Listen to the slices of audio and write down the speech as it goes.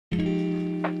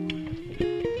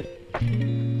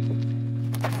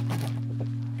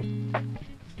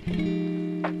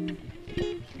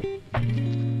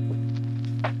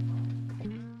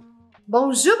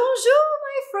Bonjour, bonjour,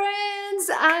 my friends.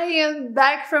 I am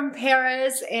back from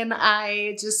Paris and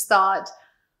I just thought,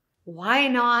 why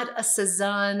not a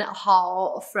Sezane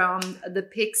haul from the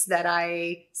pics that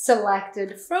I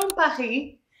selected from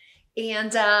Paris?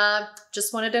 And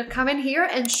just wanted to come in here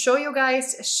and show you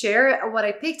guys, share what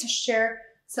I picked, share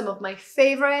some of my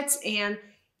favorites. And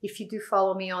if you do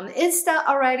follow me on Insta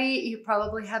already, you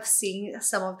probably have seen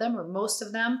some of them or most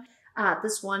of them.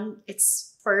 This one,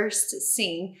 it's first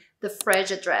seeing the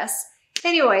Freja dress.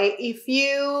 Anyway, if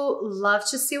you love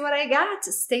to see what I got,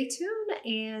 stay tuned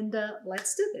and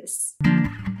let's do this.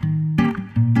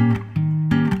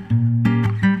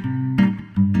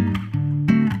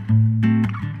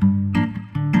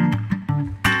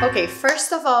 Okay,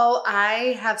 first of all,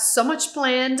 I have so much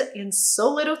planned in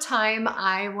so little time.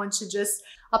 I want to just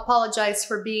apologize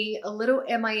for being a little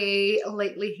MIA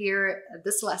lately here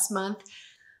this last month.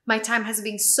 My time has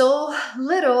been so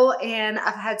little and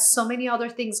I've had so many other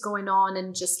things going on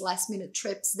and just last minute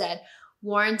trips that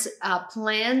weren't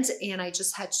planned, and I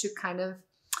just had to kind of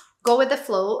go with the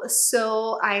flow.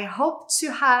 So I hope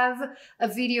to have a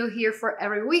video here for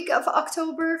every week of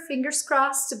October, fingers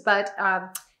crossed, but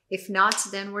if not,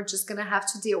 then we're just gonna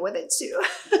have to deal with it too.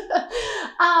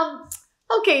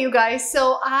 Okay, you guys,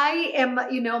 so I am,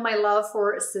 you know, my love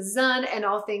for Sezane and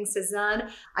all things Sezane.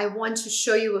 I want to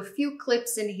show you a few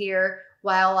clips in here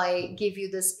while I give you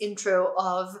this intro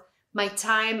of my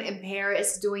time in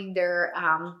Paris doing their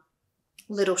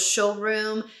little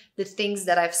showroom, the things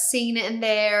that I've seen in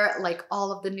there, like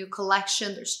all of the new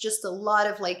collection. There's just a lot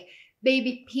of like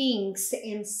baby pinks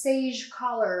and sage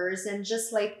colors and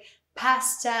just like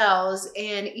pastels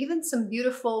and even some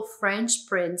beautiful French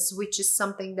prints, which is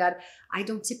something that I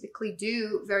don't typically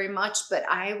do very much, but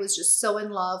I was just so in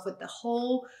love with the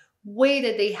whole way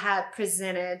that they had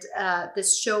presented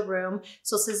this showroom.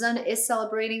 So Sezane is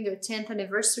celebrating their 10th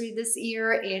anniversary this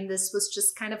year, and this was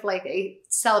just kind of like a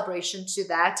celebration to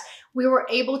that. We were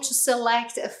able to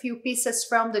select a few pieces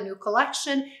from the new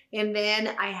collection, and then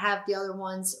I have the other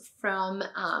ones from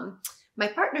my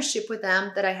partnership with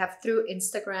them that I have through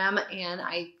Instagram, and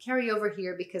I carry over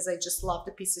here because I just love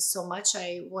the pieces so much.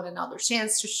 I want another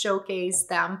chance to showcase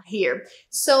them here.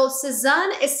 So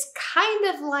Sezane is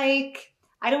kind of like,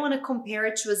 I don't want to compare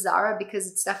it to a Zara because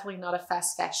it's definitely not a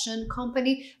fast fashion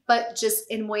company, but just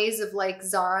in ways of like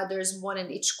Zara, there's one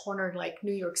in each corner, like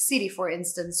New York City, for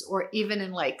instance, or even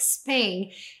in like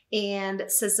Spain. And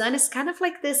Sezane is kind of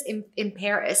like this in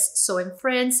Paris. So in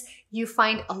France, you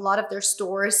find a lot of their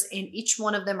stores and each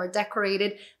one of them are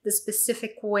decorated the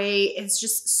specific way. It's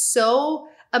just so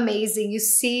amazing. You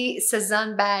see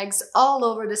Sezane bags all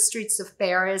over the streets of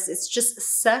Paris. It's just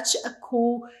such a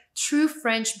cool, true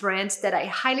French brand that I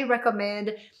highly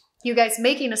recommend you guys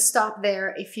making a stop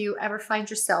there if you ever find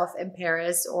yourself in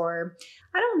Paris, or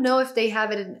I don't know if they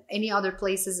have it in any other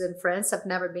places in France. I've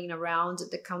never been around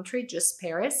the country, just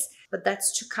Paris, but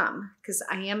that's to come because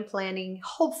I am planning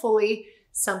hopefully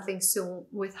something soon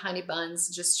with honey buns,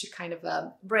 just to kind of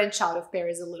branch out of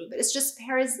Paris a little bit. It's just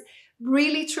Paris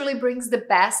really truly brings the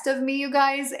best of me, you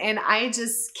guys, and I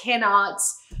just cannot.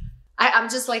 I'm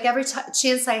just like, every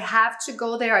chance I have to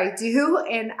go there, I do,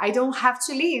 and I don't have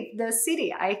to leave the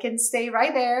city. I can stay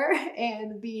right there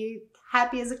and be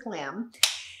happy as a clam.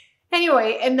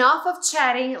 Anyway, enough of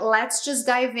chatting. Let's just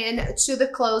dive in to the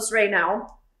clothes right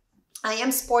now. I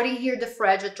am sporting here the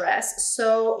Freja dress.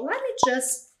 So let me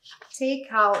just take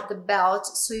out the belt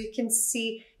so you can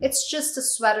see it's just a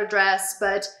sweater dress,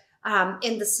 but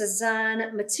in the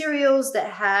Sezane materials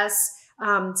that has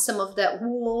some of that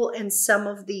wool and some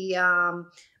of the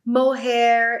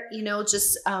mohair, you know,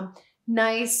 just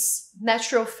nice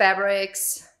natural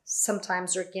fabrics,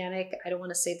 sometimes organic. I don't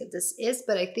want to say that this is,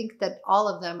 but I think that all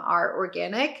of them are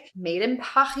organic, made in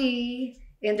Paris,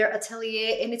 in their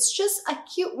atelier. And it's just a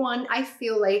cute one, I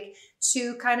feel like,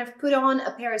 to kind of put on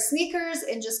a pair of sneakers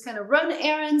and just kind of run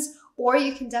errands, or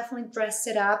you can definitely dress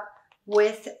it up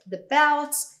with the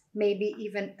belt, maybe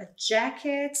even a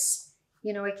jacket.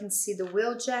 You know, I can see the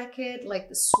wheel jacket, like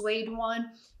the suede one,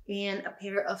 and a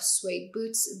pair of suede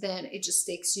boots. Then it just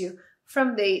takes you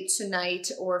from day to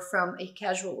night, or from a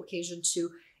casual occasion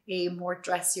to a more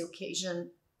dressy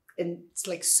occasion. And it's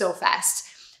like so fast.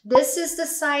 This is the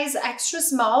size extra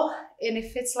small, and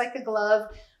it fits like a glove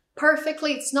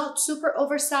perfectly. It's not super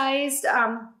oversized,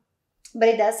 but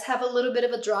it does have a little bit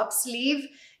of a drop sleeve.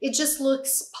 It just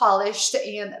looks polished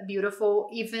and beautiful,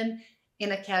 even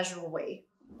in a casual way.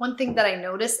 One thing that I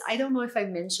noticed, I don't know if I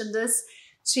mentioned this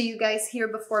to you guys here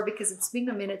before because it's been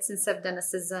a minute since I've done a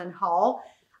Sezane haul.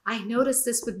 I noticed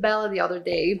this with Bella the other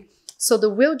day. So the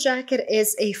wheel jacket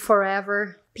is a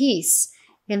forever piece.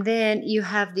 And then you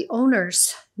have the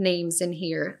owner's names in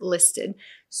here listed.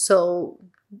 So,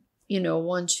 you know,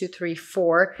 1, 2, 3,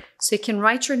 4. So you can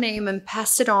write your name and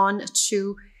pass it on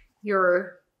to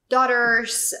your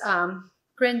daughters,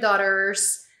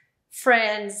 granddaughters,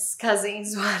 friends,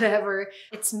 cousins, whatever.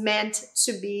 It's meant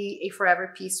to be a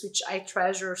forever piece, which I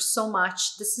treasure so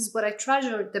much. This is what I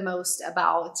treasure the most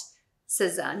about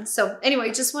Sezane. So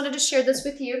anyway, just wanted to share this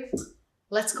with you.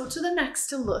 Let's go to the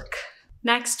next look.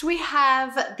 Next, we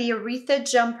have the Aretha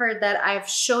jumper that I've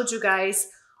showed you guys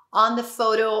on the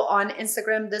photo on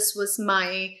Instagram. This was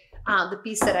my, the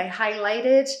piece that I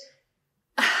highlighted.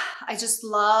 I just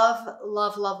love,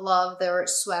 love, love, love their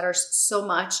sweaters so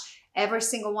much. Every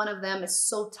single one of them is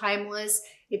so timeless.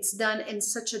 It's done in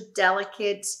such a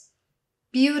delicate,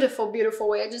 beautiful, beautiful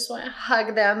way. I just want to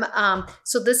hug them.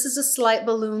 So this is a slight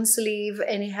balloon sleeve,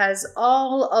 and it has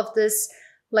all of this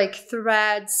like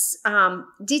threads,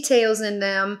 details in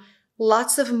them,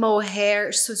 lots of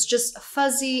mohair. So it's just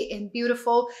fuzzy and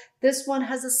beautiful. This one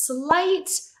has a slight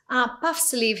puff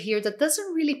sleeve here that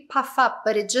doesn't really puff up,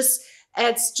 but it just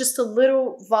adds just a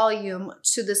little volume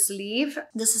to the sleeve.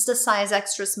 This is the size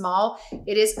extra small.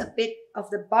 It is a bit of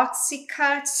the boxy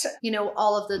cut, you know,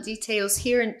 all of the details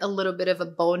here, and a little bit of a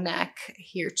bow neck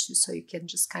here too. So you can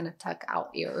just kind of tuck out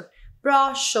your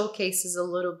bra, showcases a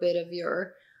little bit of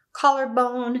your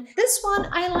collarbone. This one,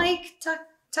 I like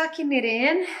tucking it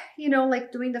in, you know,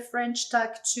 like doing the French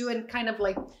tuck too, and kind of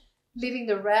like leaving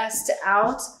the rest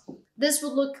out. This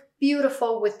would look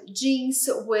beautiful with jeans,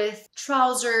 with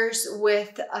trousers,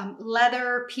 with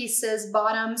leather pieces,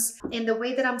 bottoms. And the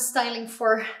way that I'm styling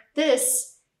for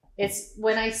this is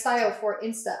when I style for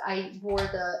Insta, I wore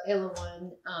the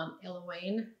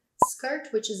Eloane skirt,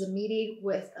 which is a midi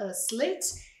with a slit.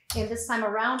 And this time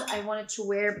around, I wanted to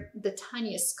wear the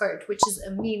Tania skirt, which is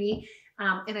a mini.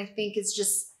 And I think it's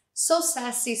just so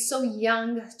sassy, so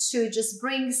young too, just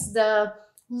brings the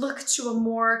look to a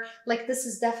more, like this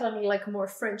is definitely like a more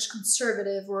French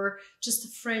conservative or just a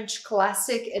French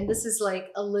classic. And this is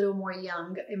like a little more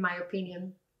young, in my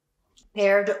opinion,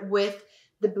 paired with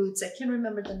the boots. I can't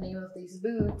remember the name of these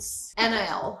boots.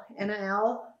 NIL.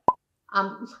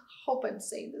 Hope I'm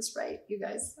saying this right. You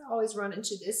guys always run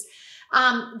into this.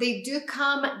 They do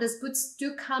come, these boots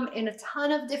do come in a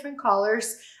ton of different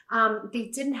colors. They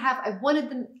didn't have, I wanted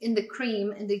them in the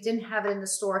cream and they didn't have it in the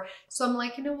store. So I'm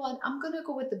like, you know what? I'm going to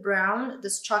go with the brown,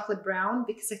 this chocolate brown,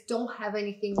 because I don't have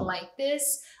anything like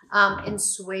this in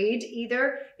suede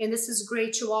either. And this is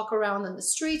great to walk around on the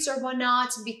streets or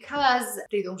whatnot because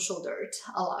they don't show dirt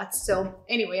a lot. So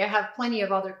anyway, I have plenty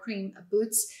of other cream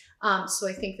boots. So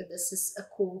I think that this is a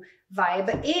cool vibe.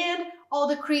 And all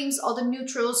the creams, all the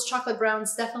neutrals, chocolate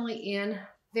browns, definitely in.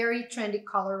 Very trendy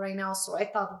color right now. So I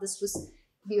thought that this was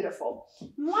beautiful.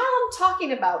 While I'm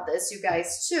talking about this, you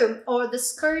guys too, or the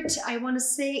skirt, I want to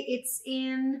say it's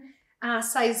in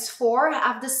size 4.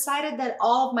 I've decided that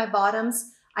all of my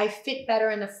bottoms, I fit better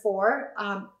in a 4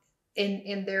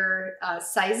 in their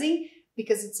sizing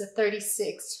because it's a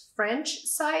 36 French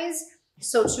size.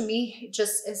 So to me, it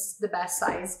just is the best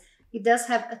size. It does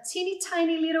have a teeny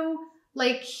tiny little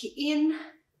like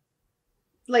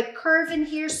curve in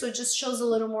here. So it just shows a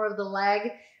little more of the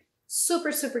leg.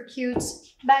 Super, super cute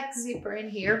back zipper in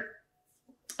here.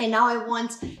 And now I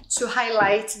want to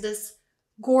highlight this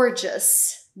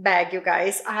gorgeous bag, you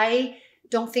guys. I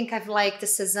don't think I've liked the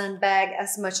Sezane bag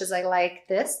as much as I like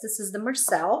this. This is the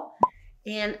Marcel.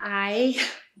 And I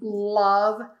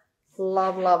love,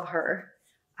 love, love her.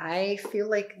 I feel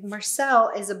like Marcel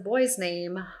is a boy's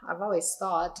name. I've always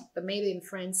thought, but maybe in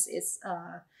France it's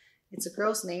a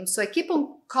girl's name. So I keep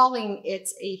on calling it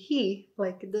a he,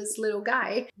 like this little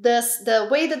guy. The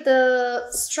way that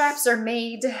the straps are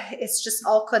made, it's just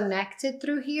all connected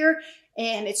through here.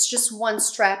 And it's just one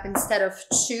strap instead of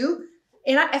 2.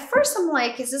 And at first I'm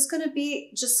like, is this gonna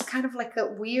be just kind of like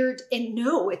a weird, and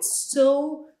no, it's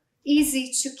so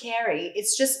easy to carry.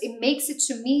 It's just, it makes it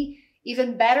to me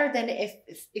even better than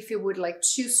if you would like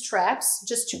 2 straps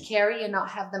just to carry and not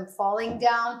have them falling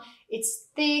down. It's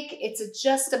thick, it's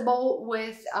adjustable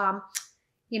with,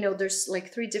 you know, there's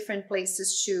like 3 different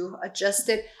places to adjust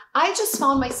it. I just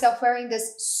found myself wearing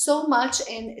this so much,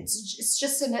 and it's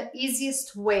just in the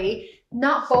easiest way,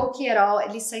 not bulky at all.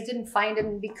 At least I didn't find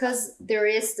it, because there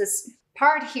is this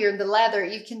part here in the leather,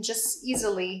 you can just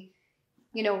easily,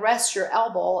 you know, rest your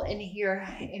elbow in here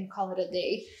and call it a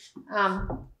day.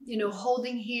 You know,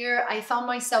 holding here, I found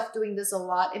myself doing this a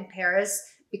lot in Paris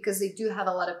because they do have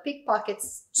a lot of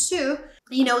pickpockets too,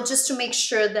 you know, just to make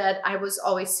sure that I was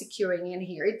always securing in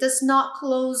here. It does not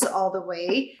close all the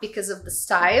way because of the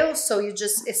style. So you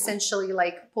just essentially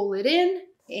like pull it in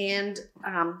and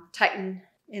tighten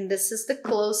And this is the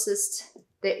closest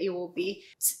that it will be.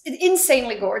 It's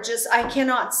insanely gorgeous. I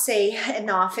cannot say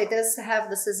enough. It does have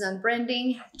the Sezane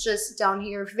branding just down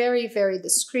here, very, very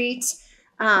discreet.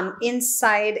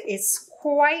 Inside it's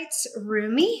quite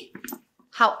roomy.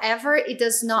 However, it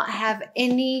does not have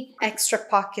any extra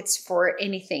pockets for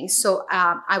anything. So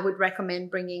I would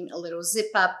recommend bringing a little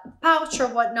zip up pouch or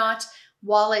whatnot,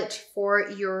 wallet for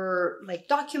your like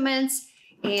documents,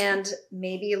 and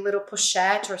maybe a little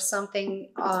pochette or something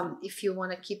if you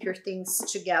want to keep your things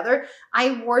together.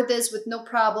 I wore this with no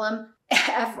problem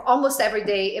almost every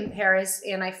day in Paris,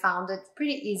 and I found it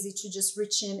pretty easy to just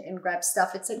reach in and grab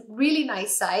stuff. It's a really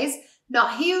nice size,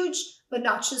 not huge, but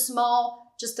not too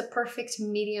small, just a perfect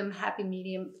medium, happy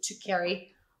medium to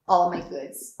carry all my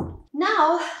goods.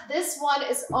 Now, this one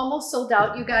is almost sold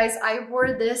out, you guys. I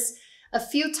wore this a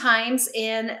few times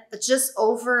in just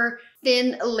over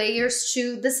thin layers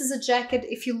too. This is a jacket.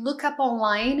 If you look up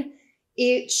online,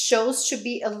 it shows to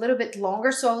be a little bit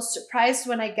longer. So I was surprised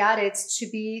when I got it to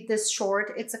be this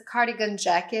short. It's a cardigan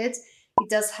jacket. It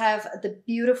does have the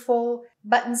beautiful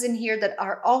buttons in here that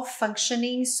are all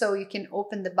functioning. So you can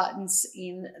open the buttons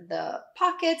in the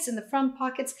pockets, in the front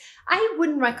pockets. I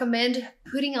wouldn't recommend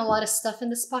putting a lot of stuff in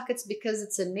these pockets because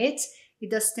it's a knit.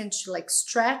 It does tend to like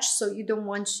stretch. So you don't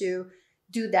want to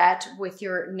do that with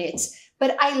your knit.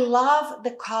 But I love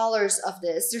the colors of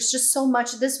this. There's just so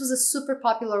much. This was a super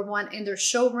popular one in their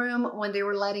showroom when they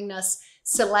were letting us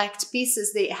select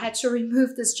pieces. They had to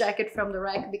remove this jacket from the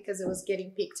rack because it was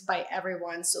getting picked by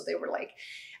everyone. So they were like,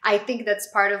 I think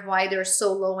that's part of why they're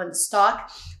so low in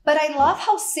stock. But I love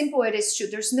how simple it is too.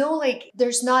 There's no like,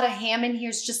 there's not a hem in here.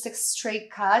 It's just a straight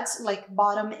cut, like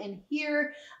bottom and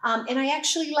here. And I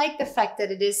actually like the fact that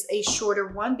it is a shorter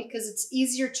one because it's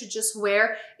easier to just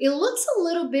wear. It looks a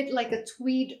little bit like a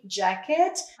tweed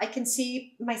jacket. I can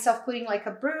see myself putting like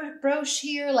a brooch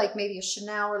here, like maybe a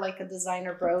Chanel or like a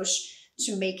designer brooch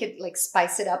to make it like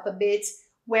spice it up a bit.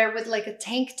 Wear with like a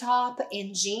tank top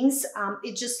and jeans.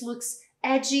 It just looks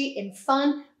edgy and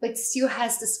fun, but still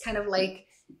has this kind of like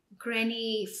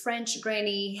granny, French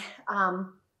granny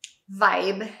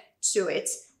vibe to it.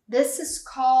 This is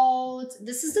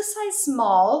the size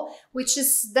small, which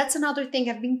is, that's another thing.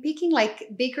 I've been picking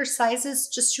like bigger sizes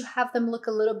just to have them look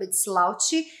a little bit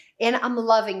slouchy, and I'm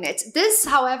loving it. This,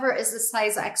 however, is the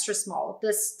size extra small,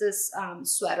 this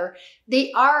sweater.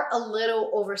 They are a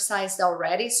little oversized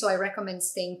already, so I recommend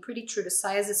staying pretty true to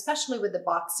size, especially with the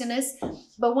boxiness.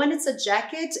 But when it's a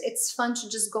jacket, it's fun to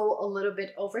just go a little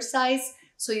bit oversized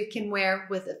so you can wear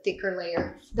with a thicker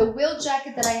layer. The wheel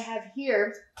jacket that I have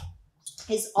here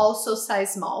is also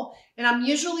size small, and I'm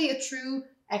usually a true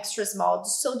extra small.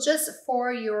 So just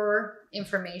for your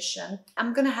information,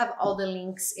 I'm gonna have all the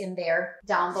links in there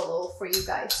down below for you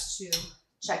guys to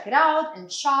check it out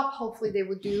and shop. Hopefully they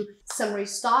will do some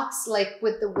restocks. Like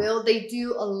with the wheel, they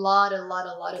do a lot of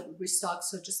restocks.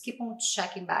 So just keep on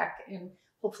checking back, and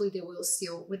hopefully they will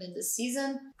still within the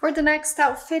season. For the next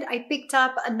outfit, I picked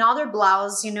up another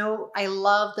blouse. You know, I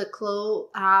love the clo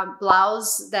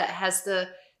blouse that has the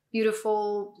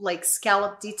beautiful like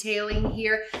scallop detailing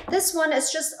here. This one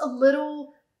is just a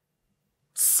little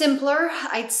simpler.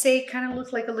 I'd say kind of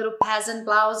look like a little peasant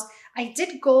blouse. I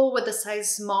did go with a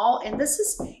size small, and this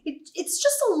is, it's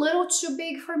just a little too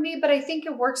big for me, but I think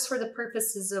it works for the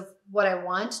purposes of what I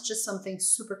want, just something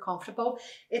super comfortable.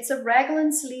 It's a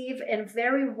raglan sleeve and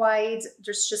very wide.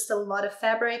 There's just a lot of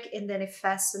fabric, and then it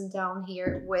fastened down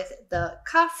here with the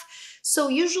cuff. So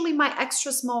usually my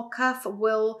extra small cuff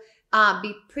will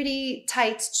be pretty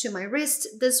tight to my wrist.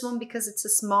 This one, because it's a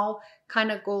small,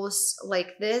 kind of goes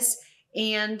like this.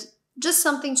 And just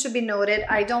something to be noted,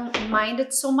 I don't mind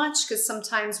it so much because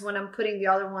sometimes when I'm putting the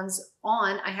other ones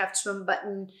on, I have to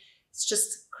unbutton. It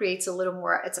just creates a little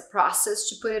more, it's a process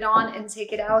to put it on and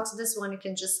take it out. This one, you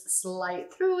can just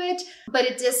slide through it, but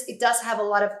it does have a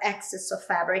lot of excess of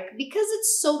fabric. Because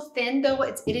it's so thin though,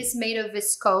 it is made of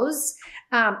viscose.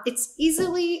 It's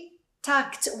easily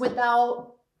tucked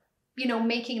without, you know,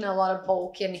 making a lot of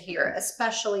bulk in here,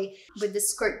 especially with the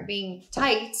skirt being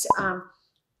tight.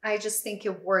 I just think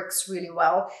it works really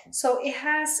well. So it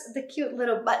has the cute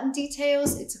little button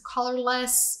details. It's a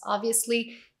colorless.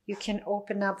 Obviously, you can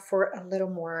open up for a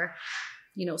little more,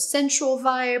 you know, sensual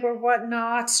vibe or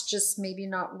whatnot. Just maybe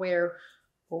not where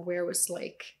it was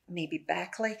like maybe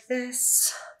back like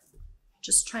this.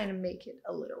 Just trying to make it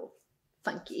a little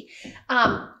funky.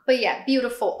 But yeah,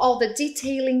 beautiful. All the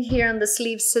detailing here on the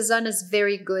sleeves. Sezane is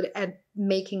very good at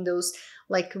making those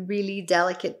like really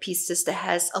delicate pieces that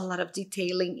has a lot of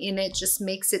detailing in it just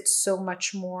makes it so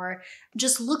much more,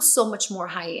 just looks so much more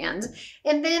high-end.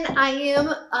 And then I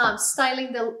am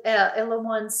styling the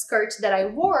Eloane skirt that I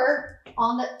wore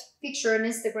on the picture on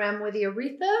Instagram with the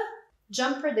Aretha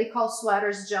jumper. They call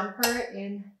sweaters jumper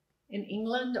in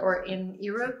England or in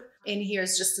Europe. And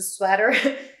here's just a sweater.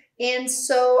 And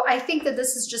so I think that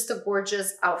this is just a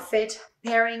gorgeous outfit,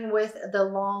 pairing with the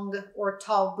long or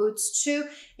tall boots too.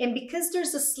 And because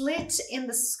there's a slit in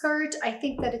the skirt, I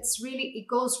think that it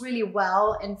goes really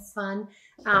well and fun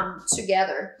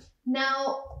together.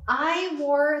 Now, I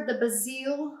wore the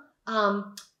Basile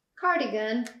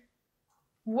cardigan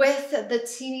with the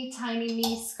teeny tiny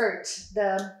me skirt,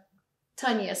 the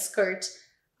Tania skirt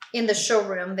in the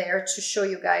showroom there to show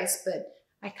you guys, but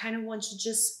I kind of want to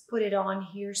just put it on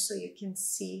here so you can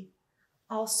see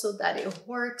also that it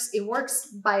works. It works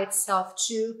by itself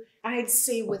too. I'd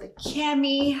say with a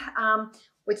cami,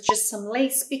 with just some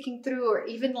lace peeking through, or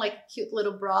even like a cute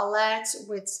little bralette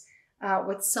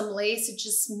with some lace. It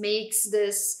just makes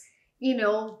this, you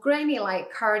know,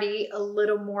 granny-like cardi a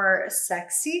little more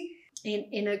sexy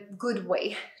in a good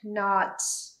way, not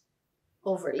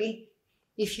overly,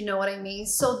 if you know what I mean.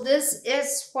 So this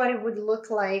is what it would look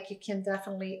like. You can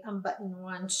definitely unbutton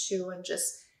one, two, and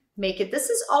just make it. This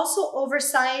is also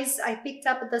oversized. I picked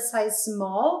up the size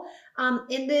small.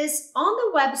 In this, on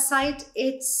the website,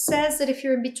 it says that if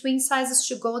you're in between sizes,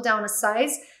 to go down a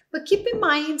size. But keep in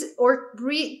mind or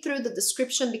read through the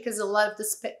description, because a lot of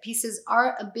the pieces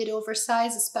are a bit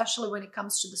oversized, especially when it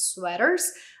comes to the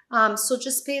sweaters. So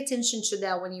just pay attention to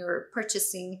that when you're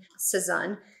purchasing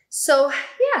Sezane. So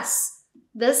yes.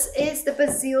 This is the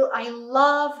Basile. I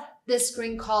love this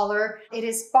green color. It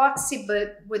is boxy,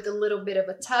 but with a little bit of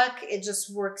a tuck. It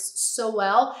just works so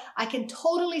well. I can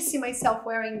totally see myself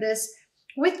wearing this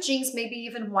with jeans, maybe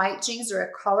even white jeans or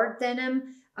a colored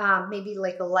denim, maybe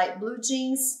like a light blue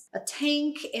jeans, a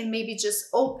tank, and maybe just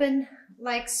open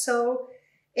like so.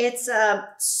 It's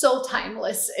so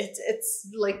timeless. It's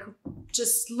like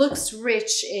just looks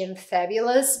rich and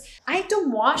fabulous. I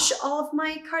don't wash all of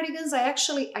my cardigans. I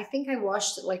think I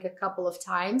washed it like a couple of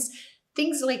times.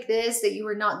 Things like this that you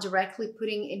are not directly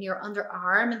putting in your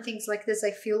underarm and things like this,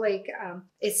 I feel like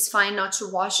it's fine not to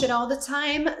wash it all the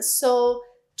time. So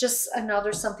just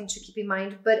another something to keep in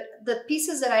mind. But the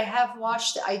pieces that I have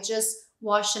washed, I just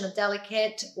wash in a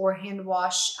delicate or hand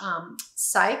wash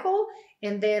cycle.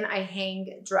 And then I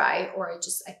hang dry, or I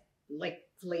like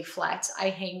lay flat. I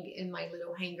hang in my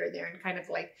little hanger there and kind of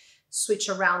like switch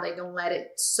around. I don't let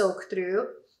it soak through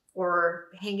or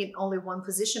hang in only one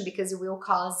position, because it will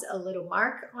cause a little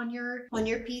mark on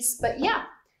your piece. But yeah,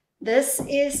 this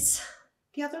is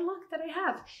the other look that I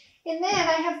have. And then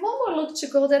I have one more look to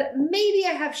go that maybe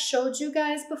I have showed you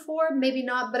guys before, maybe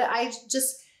not, but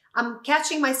I'm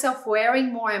catching myself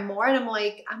wearing more and more, and I'm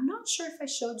like, I'm not sure if I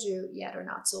showed you yet or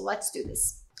not. So let's do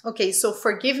this. Okay, so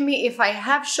forgive me if I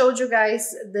have showed you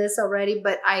guys this already,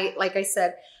 but like I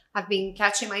said, I've been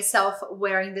catching myself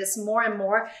wearing this more and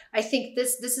more. I think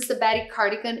this is the Betty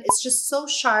cardigan. It's just so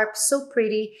sharp, so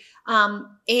pretty.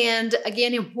 And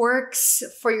again, it works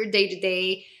for your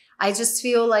day-to-day. I just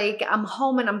feel like I'm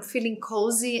home and I'm feeling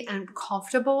cozy and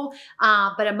comfortable.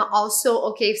 But I'm also,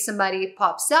 okay, if somebody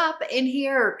pops up in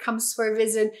here or comes for a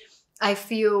visit, I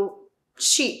feel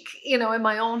chic, you know, in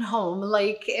my own home.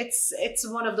 Like it's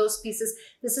one of those pieces.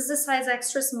 This is a size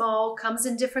extra small, comes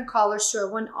in different colors too.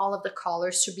 I want all of the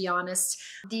colors, to be honest.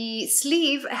 The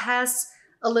sleeve has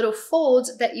a little fold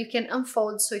that you can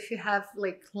unfold. So if you have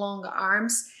like long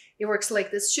arms, it works like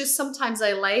this too. Sometimes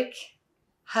I like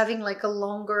having like a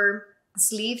longer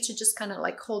sleeve to just kind of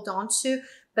like hold on to,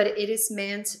 but it is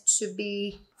meant to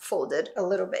be folded a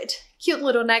little bit. Cute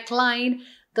little neckline,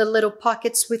 the little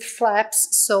pockets with flaps,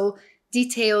 so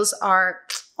details are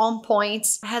on point.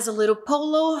 It has a little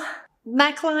polo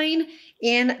neckline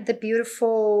and the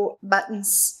beautiful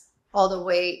buttons all the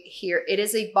way here. It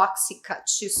is a boxy cut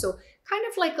too, so kind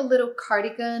of like a little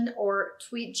cardigan or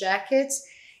tweed jacket.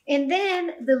 And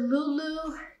then the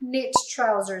LouLou knit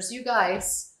trousers. You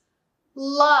guys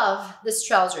love this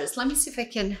trousers. Let me see if I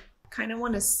can, kind of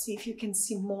want to see if you can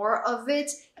see more of it.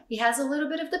 It has a little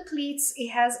bit of the pleats. It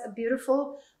has a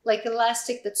beautiful like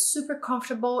elastic that's super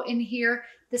comfortable in here.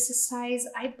 This is size,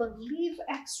 I believe,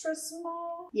 extra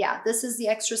small. Yeah, this is the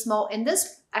extra small. And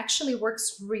this actually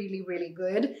works really, really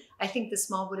good. I think the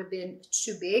small would have been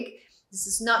too big. This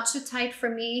is not too tight for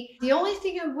me. The only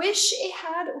thing I wish it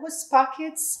had was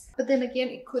pockets, but then again,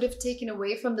 it could have taken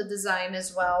away from the design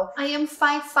as well. I am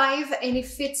 5'5" and it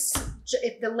fits,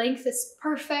 the length is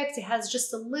perfect. It has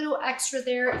just a little extra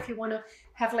there if you want to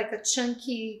have like a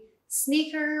chunky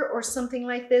sneaker or something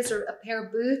like this, or a pair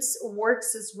of boots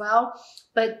works as well.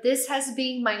 But this has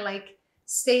been my like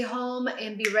stay home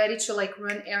and be ready to like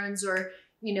run errands or,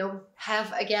 you know,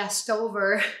 have a guest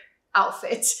over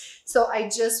outfit. So I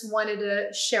just wanted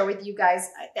to share with you guys.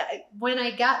 When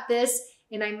I got this,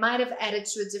 and I might have added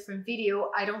to a different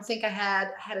video, I don't think I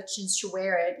had a chance to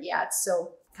wear it yet.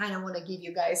 So kind of want to give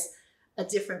you guys a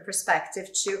different perspective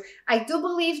too. I do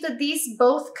believe that these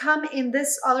both come in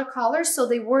this other color, so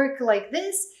they work like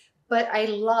this, but I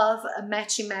love a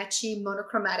matchy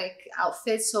monochromatic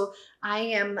outfit. So I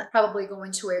am probably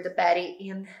going to wear the Betty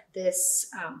in this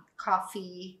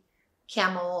coffee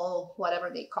camel,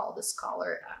 whatever they call this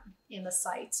color in the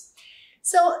sides.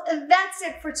 So that's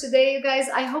it for today, you guys.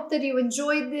 I hope that you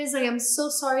enjoyed this. I am so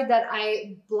sorry that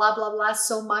I blah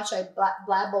so much. I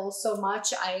blabble so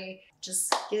much. I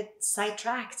just get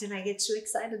sidetracked and I get too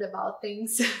excited about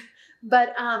things.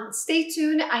 But stay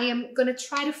tuned. I am gonna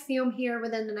try to film here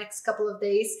within the next couple of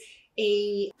days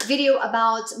a video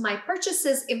about my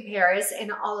purchases in Paris and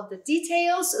all of the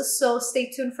details. So stay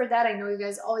tuned for that. I know you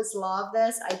guys always love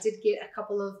this. I did get a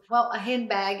couple of, well, a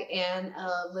handbag and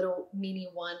a little mini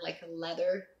one, like a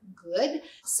leather good.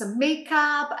 Some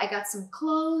makeup. I got some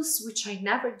clothes, which I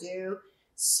never do.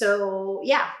 So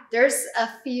yeah, there's a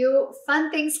few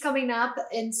fun things coming up.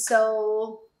 And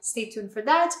so stay tuned for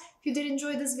that. If you did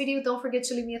enjoy this video, don't forget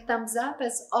to leave me a thumbs up.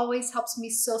 As always, helps me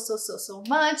so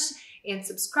much. And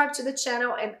subscribe to the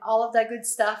channel and all of that good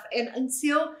stuff. And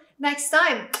until next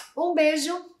time,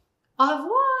 beijo, au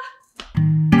revoir.